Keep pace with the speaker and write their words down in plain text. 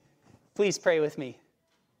Please pray with me.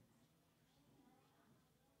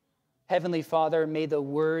 Heavenly Father, may the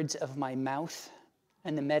words of my mouth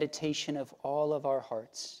and the meditation of all of our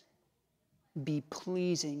hearts be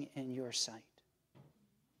pleasing in your sight.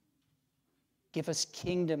 Give us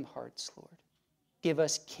kingdom hearts, Lord. Give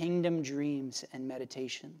us kingdom dreams and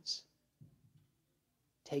meditations.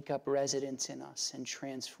 Take up residence in us and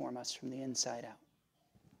transform us from the inside out.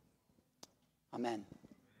 Amen.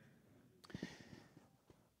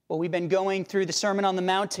 Well, we've been going through the Sermon on the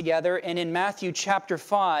Mount together, and in Matthew chapter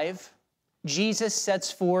 5, Jesus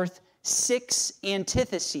sets forth 6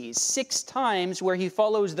 antitheses, 6 times where he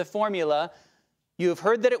follows the formula, you have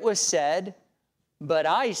heard that it was said, but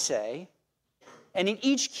I say. And in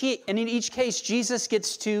each case, Jesus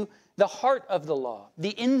gets to the heart of the law,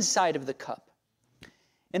 the inside of the cup.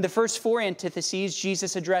 In the first 4 antitheses,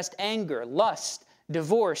 Jesus addressed anger, lust,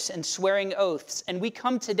 divorce, and swearing oaths. And we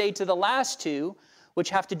come today to the last 2, which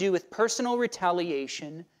have to do with personal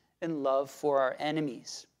retaliation and love for our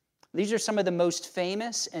enemies. These are some of the most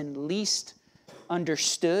famous and least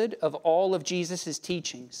understood of all of Jesus'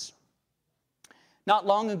 teachings. Not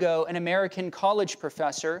long ago, an American college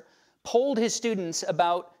professor polled his students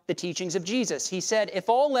about the teachings of Jesus. He said, if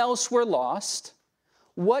all else were lost,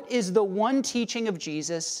 what is the one teaching of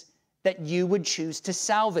Jesus that you would choose to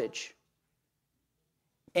salvage?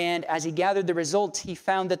 And as he gathered the results, he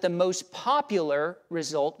found that the most popular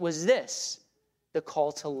result was this, the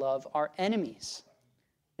call to love our enemies.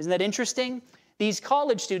 Isn't that interesting? These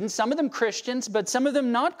college students, some of them Christians, but some of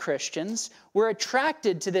them not Christians, were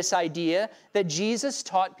attracted to this idea that Jesus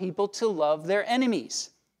taught people to love their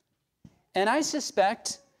enemies. And I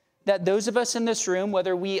suspect that those of us in this room,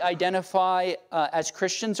 whether we identify as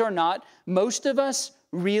Christians or not, most of us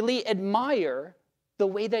really admire the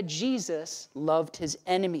way that Jesus loved his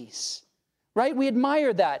enemies, right? We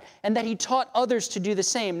admire that, and that he taught others to do the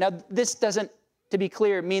same. Now, this doesn't, to be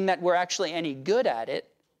clear, mean that we're actually any good at it,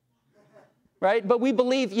 right? But we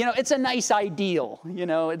believe, it's a nice ideal,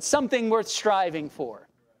 it's something worth striving for.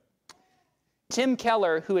 Tim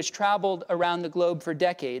Keller, who has traveled around the globe for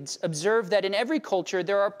decades, observed that in every culture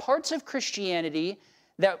there are parts of Christianity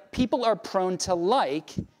that people are prone to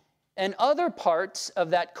like, and other parts of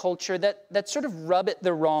that culture that sort of rub it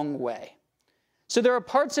the wrong way. So there are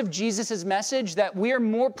parts of Jesus' message that we are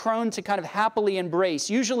more prone to kind of happily embrace,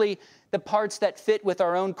 usually the parts that fit with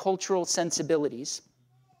our own cultural sensibilities,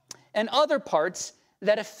 and other parts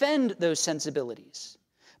that offend those sensibilities.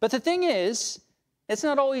 But the thing is, it's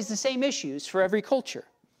not always the same issues for every culture.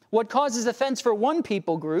 What causes offense for one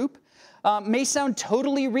people group may sound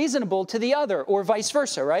totally reasonable to the other, or vice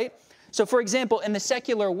versa, right? So, for example, in the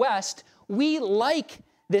secular West, we like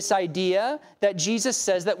this idea that Jesus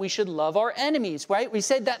says that we should love our enemies, right? We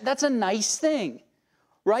say that that's a nice thing,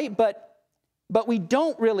 right? But we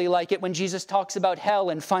don't really like it when Jesus talks about hell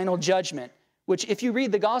and final judgment, which if you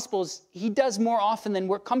read the Gospels, he does more often than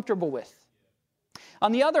we're comfortable with.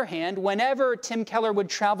 On the other hand, whenever Tim Keller would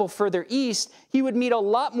travel further east, he would meet a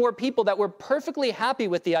lot more people that were perfectly happy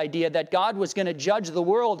with the idea that God was going to judge the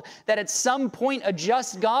world, that at some point a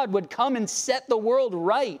just God would come and set the world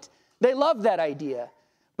right. They loved that idea.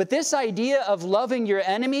 But this idea of loving your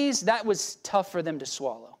enemies, that was tough for them to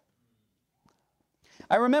swallow.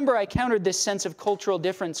 I remember I countered this sense of cultural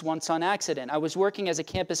difference once on accident. I was working as a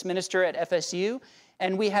campus minister at FSU,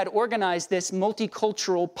 and we had organized this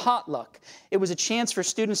multicultural potluck. It was a chance for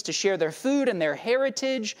students to share their food and their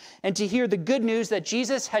heritage and to hear the good news that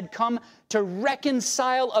Jesus had come to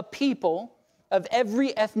reconcile a people of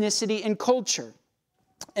every ethnicity and culture.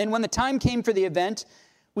 And when the time came for the event,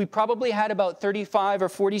 we probably had about 35 or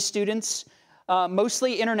 40 students,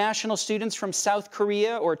 mostly international students from South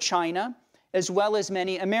Korea or China, as well as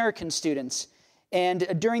many American students.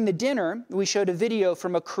 And during the dinner, we showed a video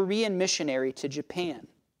from a Korean missionary to Japan.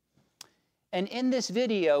 And in this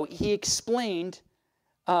video, he explained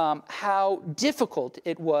how difficult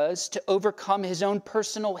it was to overcome his own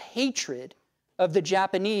personal hatred of the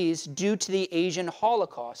Japanese due to the Asian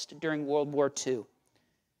Holocaust during World War II.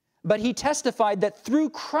 But he testified that through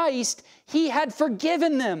Christ, he had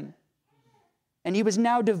forgiven them. And he was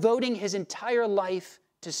now devoting his entire life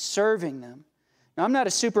to serving them. Now, I'm not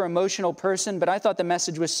a super emotional person, but I thought the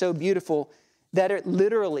message was so beautiful that it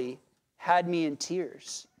literally had me in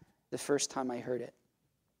tears the first time I heard it.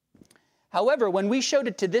 However, when we showed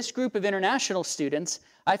it to this group of international students,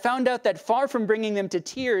 I found out that far from bringing them to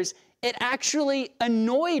tears, it actually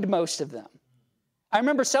annoyed most of them. I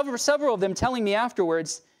remember several of them telling me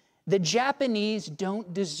afterwards, the Japanese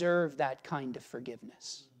don't deserve that kind of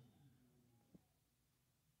forgiveness.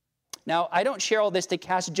 Now, I don't share all this to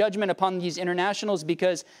cast judgment upon these internationals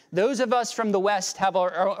because those of us from the West have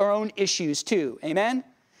our own issues too. Amen?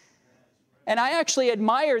 And I actually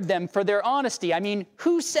admired them for their honesty. I mean,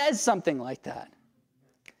 who says something like that?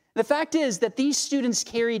 The fact is that these students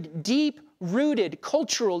carried deep-rooted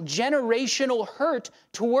cultural, generational hurt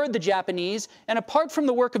toward the Japanese, and apart from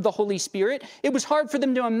the work of the Holy Spirit, it was hard for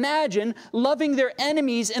them to imagine loving their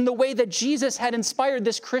enemies in the way that Jesus had inspired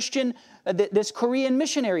this Korean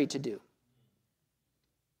missionary to do.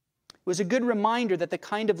 It was a good reminder that the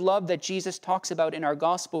kind of love that Jesus talks about in our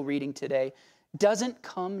gospel reading today doesn't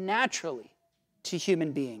come naturally to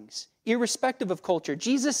human beings, irrespective of culture.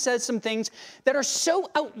 Jesus says some things that are so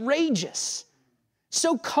outrageous,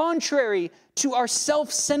 so contrary to our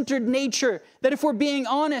self-centered nature, that if we're being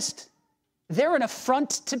honest, they're an affront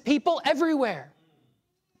to people everywhere.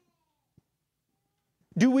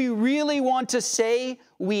 Do we really want to say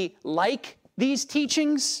we like these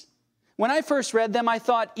teachings? When I first read them, I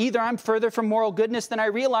thought either I'm further from moral goodness than I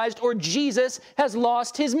realized, or Jesus has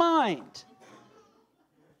lost his mind.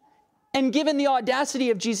 And given the audacity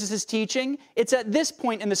of Jesus' teaching, it's at this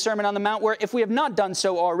point in the Sermon on the Mount where, if we have not done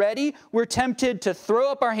so already, we're tempted to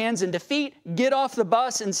throw up our hands in defeat, get off the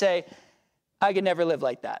bus, and say, I could never live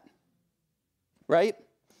like that. Right?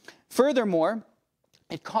 Furthermore,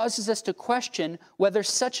 it causes us to question whether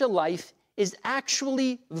such a life is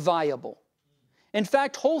actually viable. In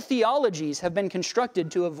fact, whole theologies have been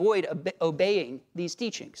constructed to avoid obeying these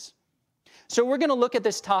teachings. So we're going to look at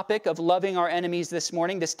this topic of loving our enemies this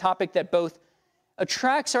morning, this topic that both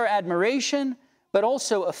attracts our admiration, but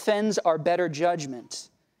also offends our better judgment.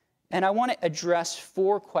 And I want to address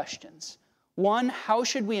 4 questions. 1, how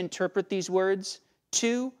should we interpret these words?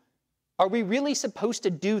 2, are we really supposed to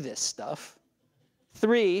do this stuff?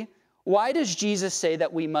 3, why does Jesus say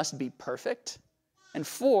that we must be perfect? And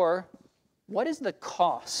 4, what is the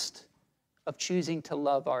cost of choosing to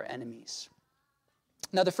love our enemies?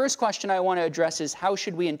 Now, the first question I want to address is, how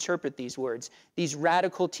should we interpret these words, these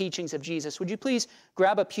radical teachings of Jesus? Would you please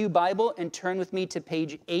grab a pew Bible and turn with me to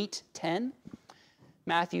page 810,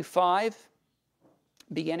 Matthew 5,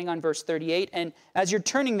 beginning on verse 38. And as you're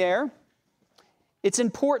turning there, it's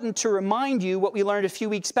important to remind you what we learned a few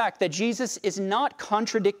weeks back, that Jesus is not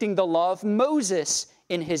contradicting the law of Moses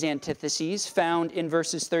in his antitheses found in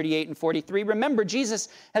verses 38 and 43. Remember, Jesus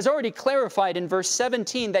has already clarified in verse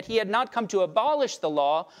 17 that he had not come to abolish the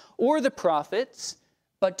law or the prophets,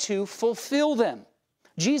 but to fulfill them.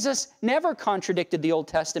 Jesus never contradicted the Old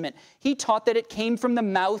Testament. He taught that it came from the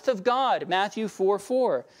mouth of God, Matthew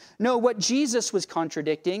 4:4. No, what Jesus was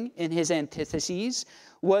contradicting in his antitheses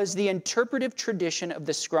was the interpretive tradition of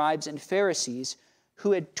the scribes and Pharisees,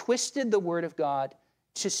 who had twisted the word of God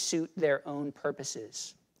to suit their own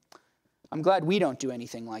purposes. I'm glad we don't do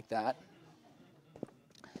anything like that.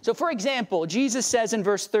 So, for example, Jesus says in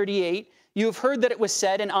verse 38, you have heard that it was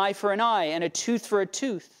said, an eye for an eye and a tooth for a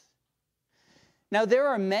tooth. Now, there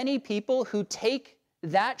are many people who take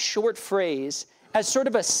that short phrase as sort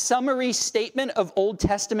of a summary statement of Old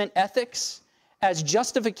Testament ethics, as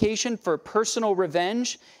justification for personal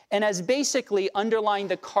revenge, and as basically underlying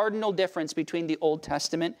the cardinal difference between the Old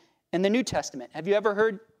Testament and the New Testament. Have you ever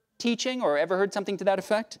heard teaching or ever heard something to that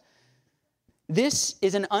effect? This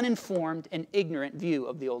is an uninformed and ignorant view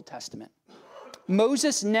of the Old Testament.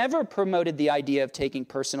 Moses never promoted the idea of taking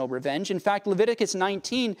personal revenge. In fact, Leviticus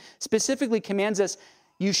 19 specifically commands us,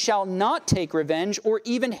 you shall not take revenge or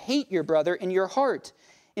even hate your brother in your heart.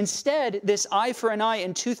 Instead, this eye for an eye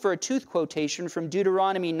and tooth for a tooth quotation from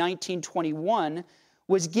Deuteronomy 19:21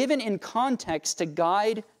 was given in context to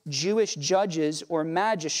guide Jewish judges or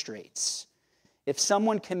magistrates. If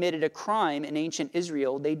someone committed a crime in ancient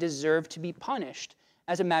Israel, they deserved to be punished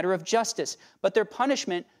as a matter of justice. But their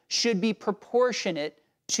punishment should be proportionate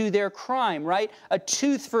to their crime, right? A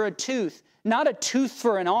tooth for a tooth, not a tooth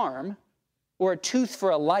for an arm or a tooth for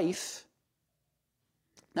a life.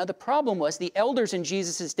 Now, the problem was the elders in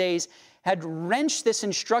Jesus' days had wrenched this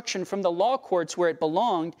instruction from the law courts where it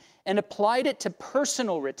belonged and applied it to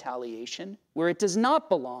personal retaliation where it does not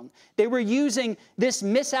belong. They were using this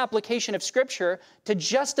misapplication of Scripture to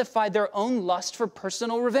justify their own lust for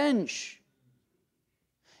personal revenge.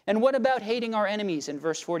 And what about hating our enemies in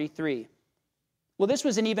verse 43? Well, this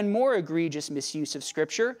was an even more egregious misuse of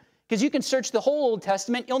Scripture, because you can search the whole Old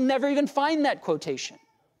Testament, you'll never even find that quotation.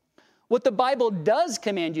 What the Bible does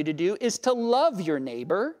command you to do is to love your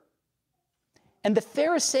neighbor. And the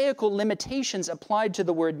Pharisaical limitations applied to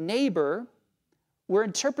the word neighbor were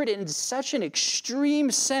interpreted in such an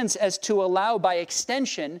extreme sense as to allow, by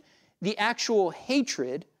extension, the actual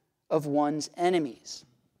hatred of one's enemies.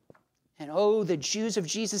 And oh, the Jews of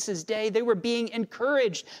Jesus' day, they were being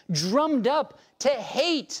encouraged, drummed up to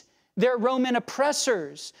hate their Roman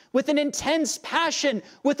oppressors with an intense passion,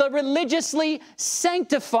 with a religiously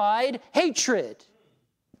sanctified hatred.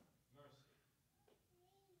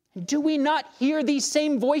 Do we not hear these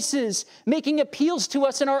same voices making appeals to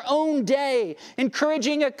us in our own day,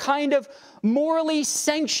 encouraging a kind of morally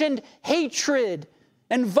sanctioned hatred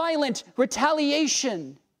and violent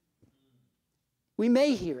retaliation? We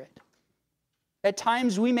may hear it. At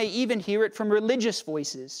times we may even hear it from religious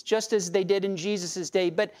voices, just as they did in Jesus' day.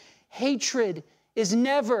 But hatred is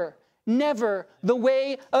never, never the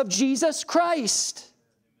way of Jesus Christ.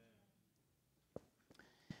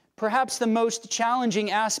 Perhaps the most challenging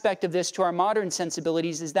aspect of this to our modern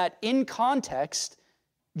sensibilities is that in context,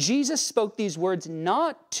 Jesus spoke these words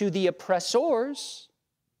not to the oppressors,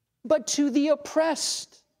 but to the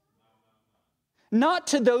oppressed. Not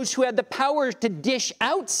to those who had the power to dish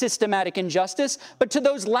out systematic injustice, but to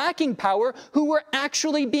those lacking power who were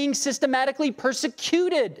actually being systematically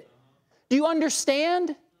persecuted. Do you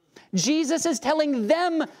understand? Jesus is telling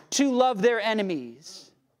them to love their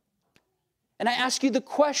enemies. And I ask you the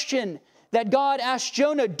question that God asked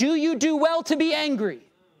Jonah, do you do well to be angry?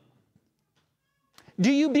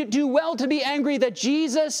 Do you do well to be angry that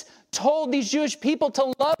Jesus told these Jewish people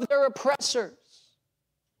to love their oppressors,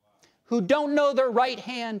 who don't know their right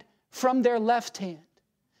hand from their left hand,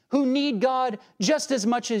 who need God just as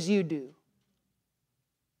much as you do?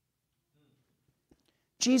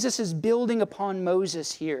 Jesus is building upon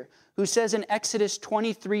Moses here, who says in Exodus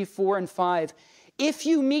 23, 4 and 5, if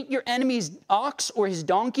you meet your enemy's ox or his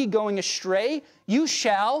donkey going astray, you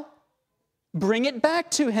shall bring it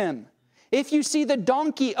back to him. If you see the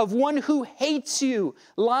donkey of one who hates you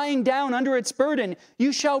lying down under its burden,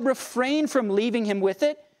 you shall refrain from leaving him with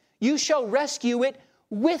it. You shall rescue it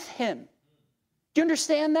with him. Do you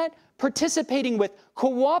understand that? Participating with,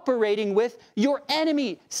 cooperating with your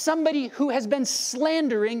enemy, somebody who has been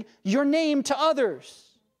slandering your name to others.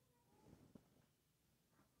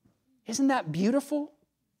 Isn't that beautiful?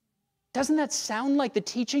 Doesn't that sound like the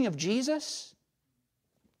teaching of Jesus?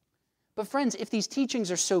 But friends, if these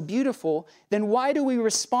teachings are so beautiful, then why do we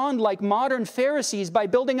respond like modern Pharisees by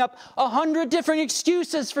building up 100 different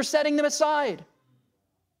excuses for setting them aside?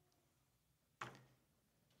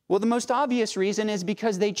 Well, the most obvious reason is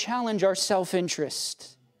because they challenge our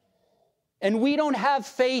self-interest. And we don't have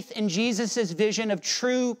faith in Jesus' vision of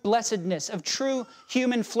true blessedness, of true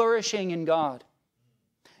human flourishing in God.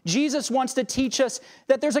 Jesus wants to teach us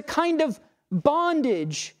that there's a kind of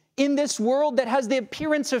bondage in this world that has the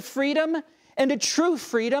appearance of freedom, and a true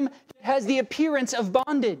freedom that has the appearance of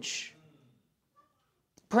bondage.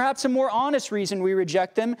 Perhaps a more honest reason we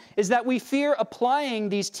reject them is that we fear applying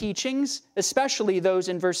these teachings, especially those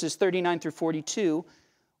in verses 39 through 42,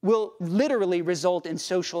 will literally result in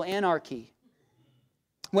social anarchy.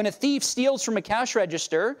 When a thief steals from a cash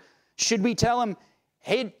register, should we tell him,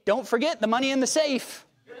 hey, don't forget the money in the safe?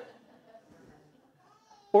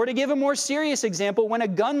 Or to give a more serious example, when a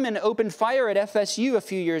gunman opened fire at FSU a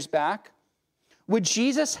few years back, would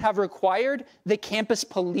Jesus have required the campus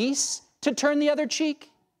police to turn the other cheek?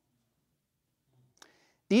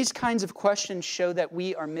 These kinds of questions show that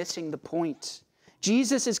we are missing the point.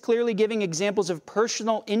 Jesus is clearly giving examples of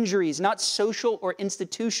personal injuries, not social or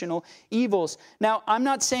institutional evils. Now, I'm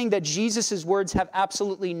not saying that Jesus' words have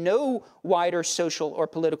absolutely no wider social or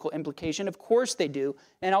political implication. Of course they do,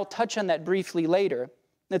 and I'll touch on that briefly later.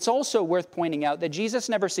 It's also worth pointing out that Jesus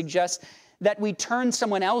never suggests that we turn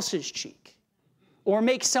someone else's cheek or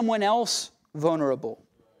make someone else vulnerable.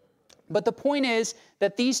 But the point is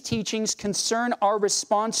that these teachings concern our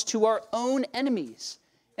response to our own enemies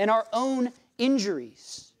and our own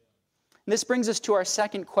injuries. And this brings us to our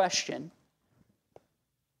second question.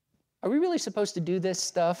 Are we really supposed to do this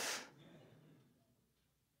stuff?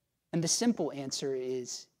 And the simple answer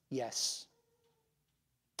is yes.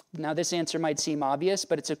 Now, this answer might seem obvious,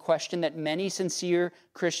 but it's a question that many sincere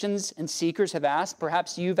Christians and seekers have asked.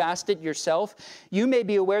 Perhaps you've asked it yourself. You may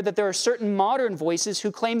be aware that there are certain modern voices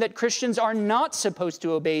who claim that Christians are not supposed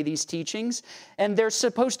to obey these teachings, and they're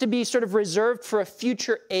supposed to be sort of reserved for a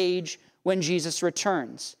future age when Jesus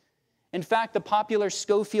returns. In fact, the popular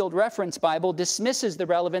Scofield Reference Bible dismisses the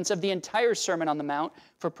relevance of the entire Sermon on the Mount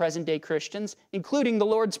for present-day Christians, including the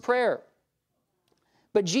Lord's Prayer.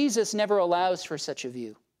 But Jesus never allows for such a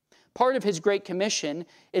view. Part of his Great Commission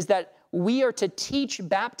is that we are to teach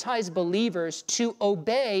baptized believers to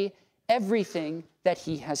obey everything that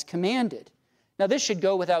he has commanded. Now, this should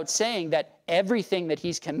go without saying that everything that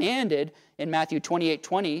he's commanded in Matthew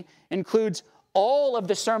 28:20 includes all of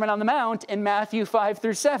the Sermon on the Mount in Matthew 5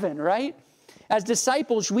 through 7, right? As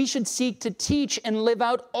disciples, we should seek to teach and live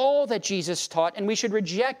out all that Jesus taught, and we should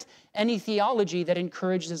reject any theology that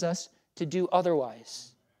encourages us to do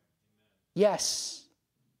otherwise. Yes,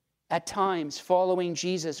 at times, following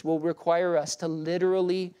Jesus will require us to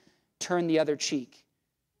literally turn the other cheek.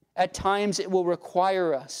 At times, it will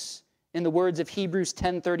require us, in the words of Hebrews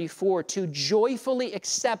 10:34, to joyfully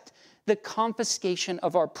accept the confiscation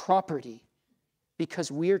of our property because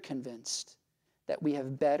we're convinced that we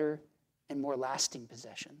have better and more lasting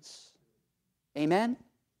possessions. Amen?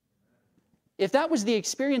 If that was the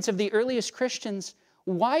experience of the earliest Christians,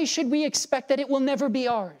 why should we expect that it will never be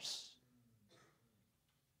ours?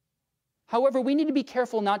 However, we need to be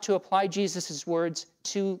careful not to apply Jesus' words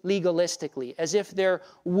too legalistically, as if they're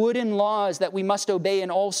wooden laws that we must obey in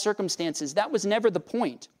all circumstances. That was never the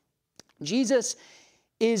point. Jesus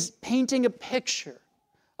is painting a picture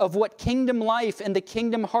of what kingdom life and the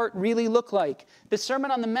kingdom heart really look like. The Sermon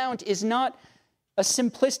on the Mount is not a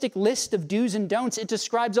simplistic list of do's and don'ts. It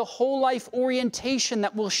describes a whole life orientation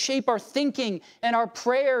that will shape our thinking and our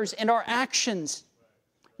prayers and our actions.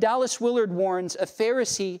 Dallas Willard warns, a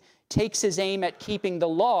Pharisee takes his aim at keeping the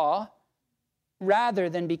law rather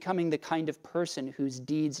than becoming the kind of person whose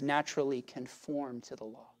deeds naturally conform to the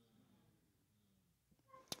law.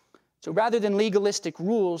 So rather than legalistic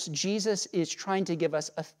rules, Jesus is trying to give us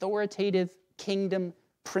authoritative kingdom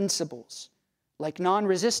principles like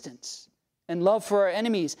non-resistance and love for our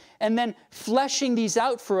enemies, and then fleshing these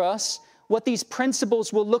out for us, what these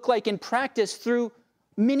principles will look like in practice through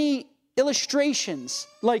many illustrations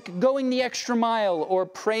like going the extra mile or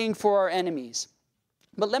praying for our enemies.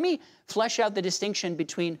 But let me flesh out the distinction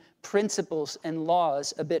between principles and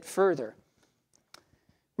laws a bit further.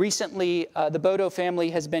 Recently, the Bodo family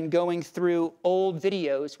has been going through old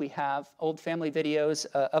videos. We have old family videos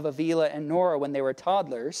of Avila and Nora when they were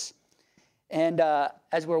toddlers. And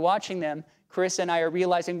as we're watching them, Carissa and I are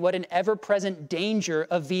realizing what an ever-present danger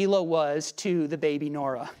Avila was to the baby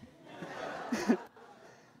Nora.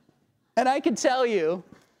 And I can tell you,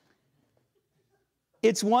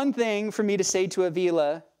 it's one thing for me to say to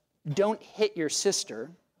Avila, don't hit your sister.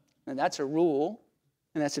 And that's a rule,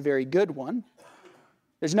 and that's a very good one.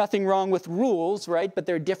 There's nothing wrong with rules, right? But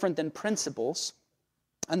they're different than principles.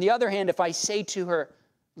 On the other hand, if I say to her,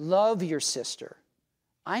 love your sister,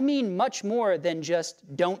 I mean much more than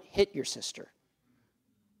just don't hit your sister.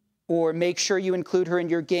 Or make sure you include her in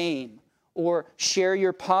your game. Or share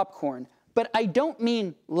your popcorn. But I don't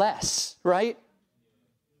mean less, right?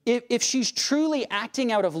 If she's truly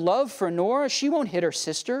acting out of love for Nora, she won't hit her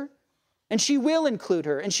sister. And she will include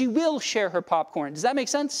her. And she will share her popcorn. Does that make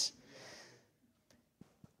sense?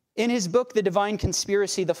 In his book, The Divine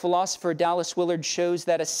Conspiracy, the philosopher Dallas Willard shows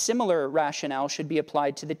that a similar rationale should be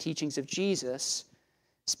applied to the teachings of Jesus,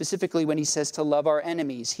 specifically when he says to love our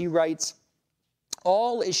enemies. He writes,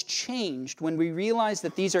 all is changed when we realize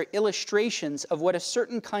that these are illustrations of what a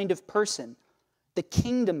certain kind of person, the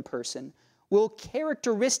kingdom person, will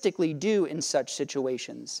characteristically do in such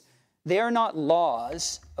situations. They are not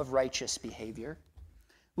laws of righteous behavior.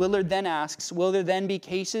 Willard then asks, will there then be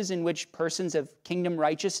cases in which persons of kingdom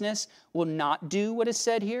righteousness will not do what is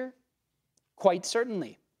said here? Quite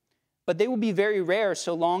certainly. But they will be very rare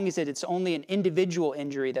so long as it's only an individual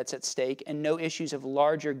injury that's at stake and no issues of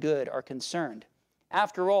larger good are concerned.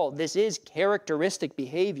 After all, this is characteristic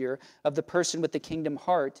behavior of the person with the kingdom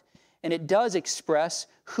heart, and it does express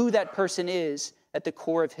who that person is at the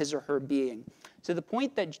core of his or her being. So the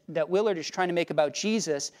point that Willard is trying to make about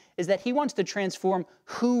Jesus is that he wants to transform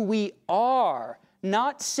who we are,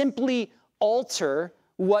 not simply alter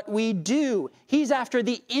what we do. He's after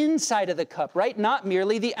the inside of the cup, right? Not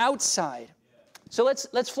merely the outside. So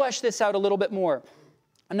let's flesh this out a little bit more.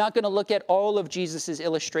 I'm not going to look at all of Jesus'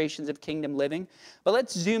 illustrations of kingdom living, but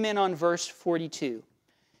let's zoom in on verse 42.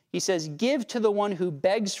 He says, give to the one who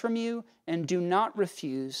begs from you, and do not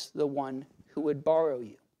refuse the one who would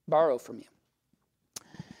borrow from you.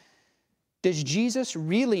 Does Jesus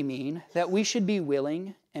really mean that we should be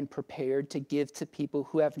willing and prepared to give to people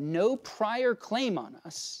who have no prior claim on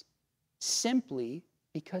us simply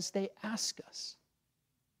because they ask us?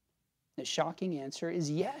 The shocking answer is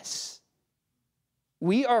yes.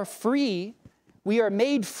 We are free, we are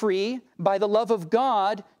made free by the love of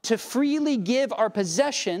God to freely give our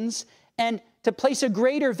possessions and to place a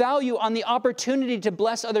greater value on the opportunity to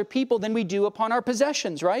bless other people than we do upon our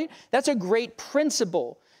possessions, right? That's a great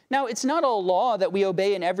principle. Now, it's not a law that we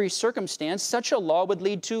obey in every circumstance. Such a law would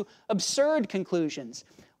lead to absurd conclusions.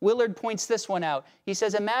 Willard points this one out. He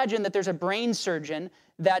says, imagine that there's a brain surgeon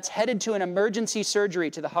that's headed to an emergency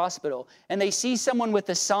surgery to the hospital, and they see someone with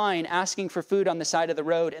a sign asking for food on the side of the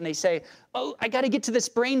road, and they say, oh, I got to get to this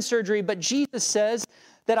brain surgery, but Jesus says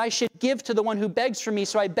that I should give to the one who begs for me,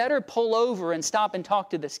 so I better pull over and stop and talk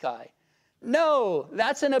to this guy. No,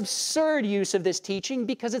 that's an absurd use of this teaching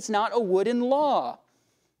because it's not a wooden law,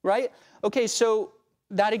 right? Okay, so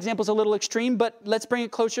that example's a little extreme, but let's bring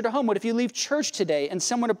it closer to home. What if you leave church today and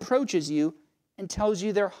someone approaches you and tells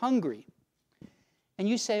you they're hungry? And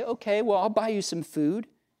you say, okay, well, I'll buy you some food.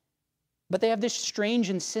 But they have this strange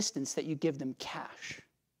insistence that you give them cash.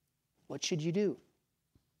 What should you do?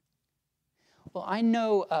 Well, I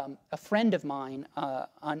know a friend of mine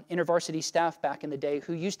on InterVarsity staff back in the day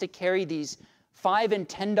who used to carry these $5 and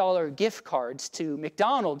 $10 gift cards to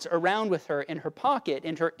McDonald's around with her in her pocket,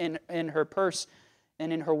 in her purse,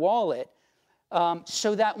 and in her wallet,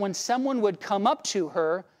 so that when someone would come up to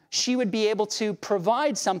her, she would be able to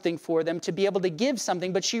provide something for them, to be able to give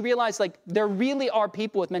something. But she realized, like, there really are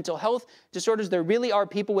people with mental health disorders. There really are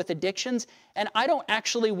people with addictions. And I don't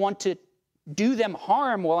actually want to do them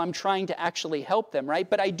harm while I'm trying to actually help them, right?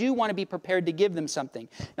 But I do want to be prepared to give them something.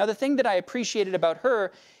 Now, the thing that I appreciated about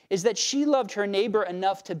her is that she loved her neighbor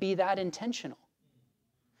enough to be that intentional.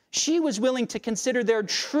 She was willing to consider their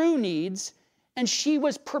true needs, and she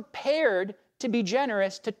was prepared to be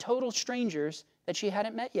generous to total strangers that she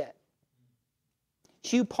hadn't met yet.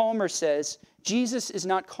 Hugh Palmer says, Jesus is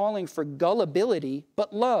not calling for gullibility,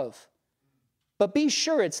 but love. But be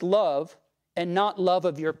sure it's love and not love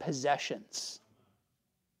of your possessions.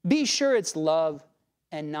 Be sure it's love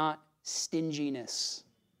and not stinginess.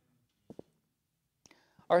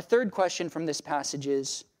 Our third question from this passage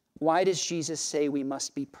is, why does Jesus say we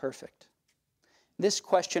must be perfect? This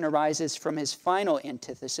question arises from his final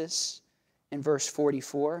antithesis in verse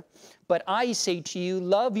 44. But I say to you,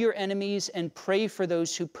 love your enemies and pray for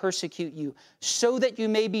those who persecute you, so that you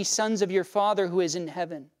may be sons of your Father who is in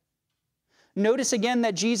heaven. Notice again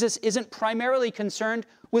that Jesus isn't primarily concerned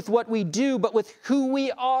with what we do, but with who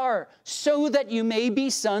we are, so that you may be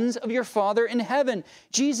sons of your Father in heaven.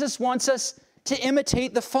 Jesus wants us to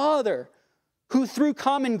imitate the Father, who through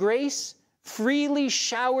common grace freely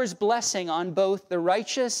showers blessing on both the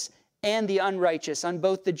righteous and the unrighteous, on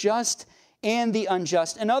both the just and the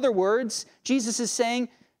unjust. In other words, Jesus is saying,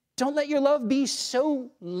 don't let your love be so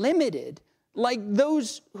limited, like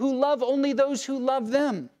those who love only those who love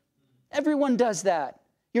them. Everyone does that.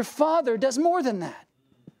 Your Father does more than that.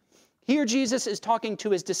 Here Jesus is talking to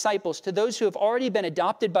his disciples, to those who have already been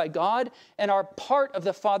adopted by God and are part of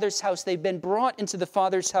the Father's house. They've been brought into the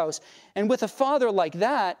Father's house. And with a father like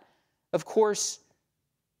that, of course,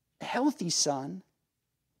 a healthy son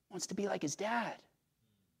wants to be like his dad.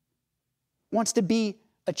 Wants to be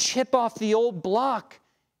a chip off the old block.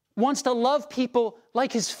 Wants to love people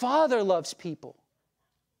like his Father loves people.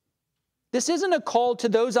 This isn't a call to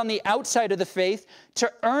those on the outside of the faith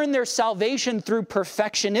to earn their salvation through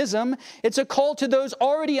perfectionism. It's a call to those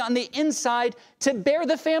already on the inside to bear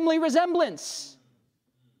the family resemblance,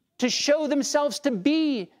 to show themselves to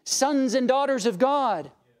be sons and daughters of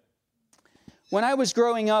God. When I was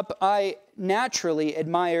growing up, I naturally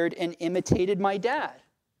admired and imitated my dad.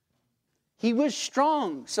 He was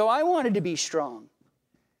strong, so I wanted to be strong.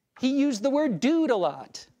 He used the word dude a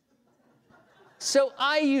lot. So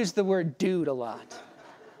I use the word dude a lot.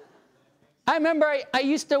 I remember I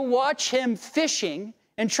used to watch him fishing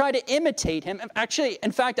and try to imitate him. Actually,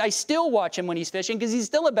 in fact, I still watch him when he's fishing because he's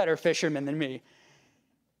still a better fisherman than me.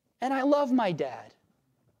 And I love my dad,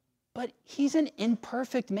 but he's an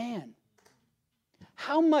imperfect man.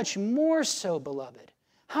 How much more so, beloved?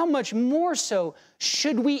 How much more so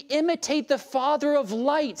should we imitate the Father of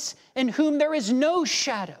lights in whom there is no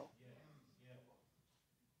shadow?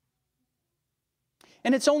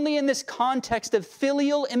 And it's only in this context of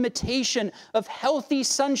filial imitation, of healthy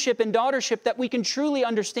sonship and daughtership, that we can truly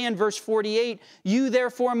understand verse 48. You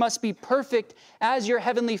therefore must be perfect as your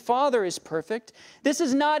heavenly Father is perfect. This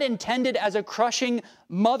is not intended as a crushing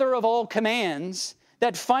mother of all commands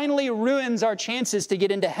that finally ruins our chances to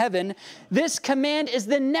get into heaven. This command is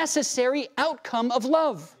the necessary outcome of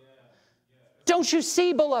love. Don't you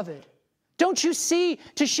see, beloved? Don't you see,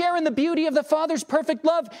 to share in the beauty of the Father's perfect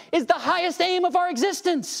love is the highest aim of our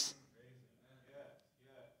existence?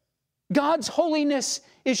 God's holiness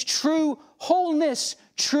is true wholeness,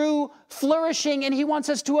 true flourishing, and he wants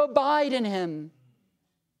us to abide in him.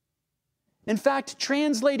 In fact,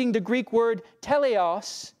 translating the Greek word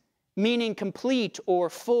teleos, meaning complete or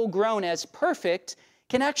full-grown, as perfect,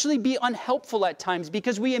 can actually be unhelpful at times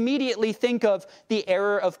because we immediately think of the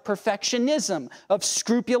error of perfectionism, of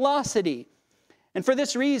scrupulosity. And for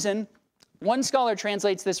this reason, one scholar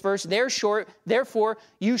translates this verse, therefore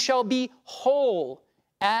you shall be whole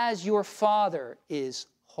as your Father is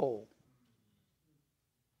whole.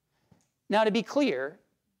 Now, to be clear,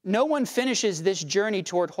 no one finishes this journey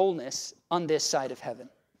toward wholeness on this side of heaven.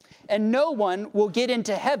 And no one will get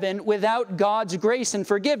into heaven without God's grace and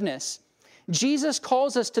forgiveness. Jesus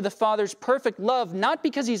calls us to the Father's perfect love, not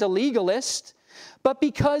because he's a legalist, but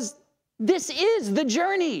because this is the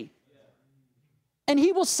journey. And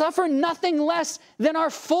he will suffer nothing less than our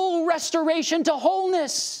full restoration to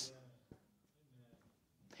wholeness.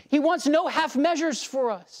 He wants no half measures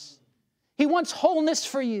for us. He wants wholeness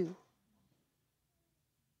for you.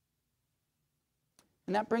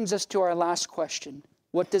 And that brings us to our last question.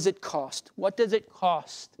 What does it cost? What does it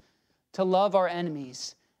cost to love our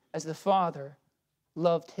enemies as the Father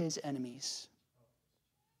loved his enemies?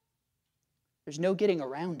 There's no getting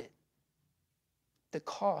around it. The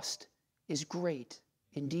cost is great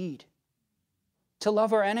indeed. To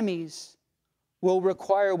love our enemies will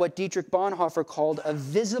require what Dietrich Bonhoeffer called a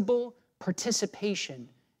visible participation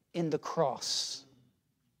in the cross.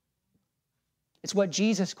 It's what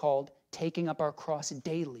Jesus called taking up our cross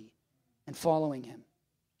daily and following him.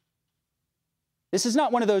 This is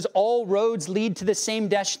not one of those all roads lead to the same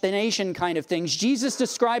destination kind of things. Jesus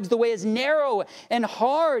describes the way as narrow and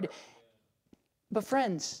hard. But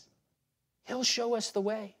friends, he'll show us the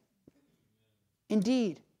way.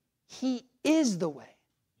 Indeed, he is the way.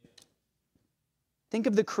 Think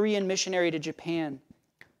of the Korean missionary to Japan.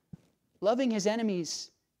 Loving his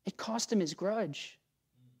enemies, it cost him his grudge.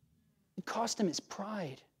 It cost him his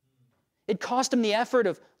pride. It cost him the effort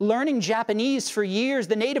of learning Japanese for years,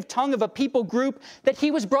 the native tongue of a people group that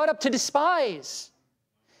he was brought up to despise.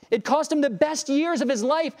 It cost him the best years of his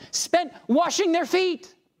life spent washing their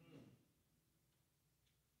feet.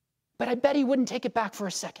 But I bet he wouldn't take it back for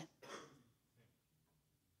a second.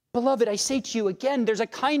 Beloved, I say to you again, there's a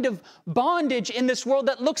kind of bondage in this world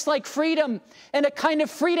that looks like freedom, and a kind of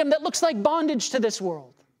freedom that looks like bondage to this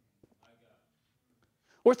world.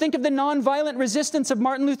 Or think of the nonviolent resistance of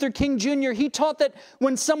Martin Luther King Jr. He taught that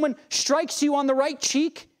when someone strikes you on the right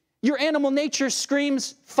cheek, your animal nature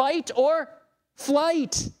screams fight or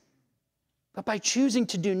flight. But by choosing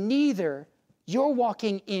to do neither, you're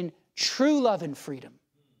walking in true love and freedom.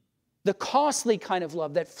 The costly kind of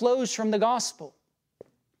love that flows from the gospel.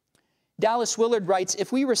 Dallas Willard writes,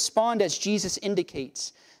 if we respond as Jesus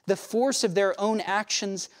indicates, the force of their own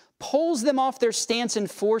actions pulls them off their stance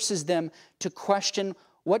and forces them to question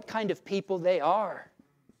what kind of people they are.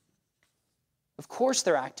 Of course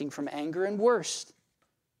they're acting from anger and worst.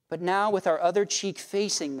 But now with our other cheek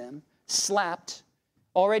facing them, slapped,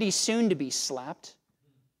 already soon to be slapped,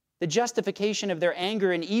 the justification of their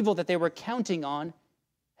anger and evil that they were counting on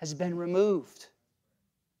has been removed.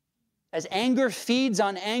 As anger feeds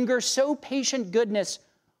on anger, so patient goodness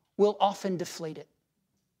will often deflate it.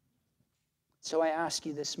 So I ask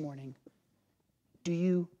you this morning, do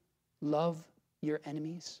you love your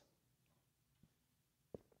enemies?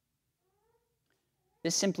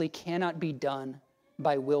 This simply cannot be done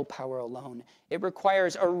by willpower alone. It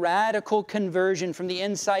requires a radical conversion from the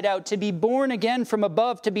inside out, to be born again from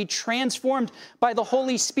above, to be transformed by the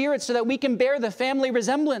Holy Spirit so that we can bear the family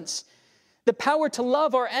resemblance. The power to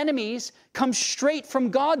love our enemies comes straight from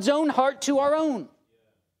God's own heart to our own.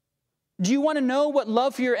 Do you want to know what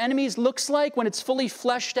love for your enemies looks like when it's fully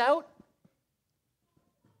fleshed out?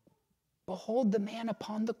 Behold the man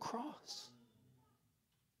upon the cross.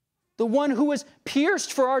 The one who was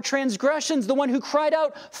pierced for our transgressions, the one who cried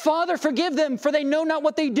out, Father, forgive them, for they know not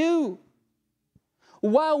what they do.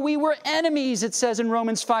 While we were enemies, it says in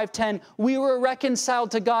Romans 5:10, we were reconciled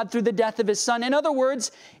to God through the death of his Son. In other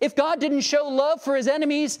words, if God didn't show love for his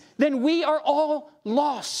enemies, then we are all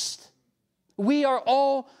lost. We are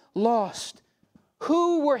all lost.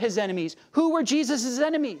 Who were his enemies? Who were Jesus'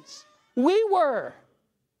 enemies? We were.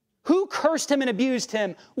 Who cursed him and abused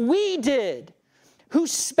him? We did. Who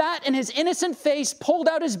spat in his innocent face, pulled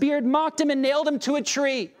out his beard, mocked him, and nailed him to a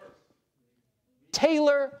tree?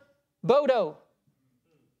 Taylor Bodo,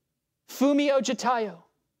 Fumi Ojitayo,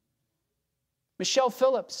 Michelle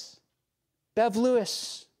Phillips, Bev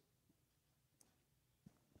Lewis.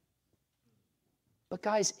 But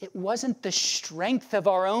guys, it wasn't the strength of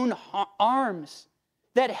our own arms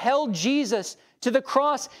that held Jesus to the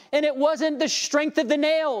cross, and it wasn't the strength of the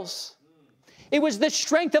nails. It was the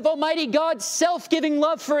strength of Almighty God's self-giving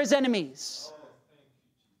love for his enemies.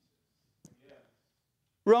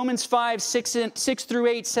 Romans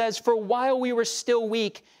 5:6-8 says, for while we were still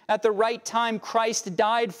weak, at the right time Christ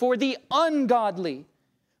died for the ungodly.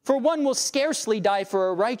 For one will scarcely die for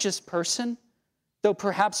a righteous person, Though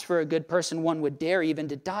perhaps for a good person one would dare even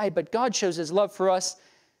to die, but God shows his love for us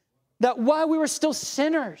that while we were still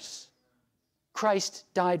sinners, Christ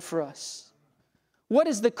died for us. What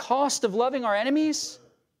is the cost of loving our enemies?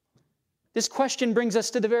 This question brings us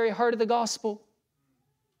to the very heart of the gospel.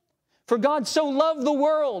 For God so loved the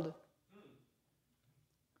world.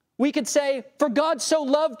 We could say, for God so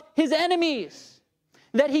loved his enemies,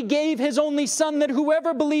 that he gave his only Son, that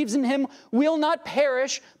whoever believes in him will not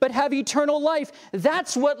perish, but have eternal life.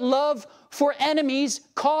 That's what love for enemies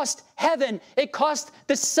cost heaven. It cost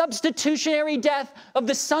the substitutionary death of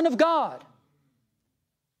the Son of God.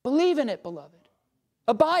 Believe in it, beloved.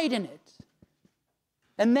 Abide in it.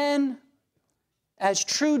 And then, as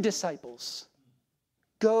true disciples,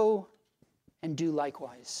 go and do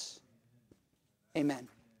likewise. Amen.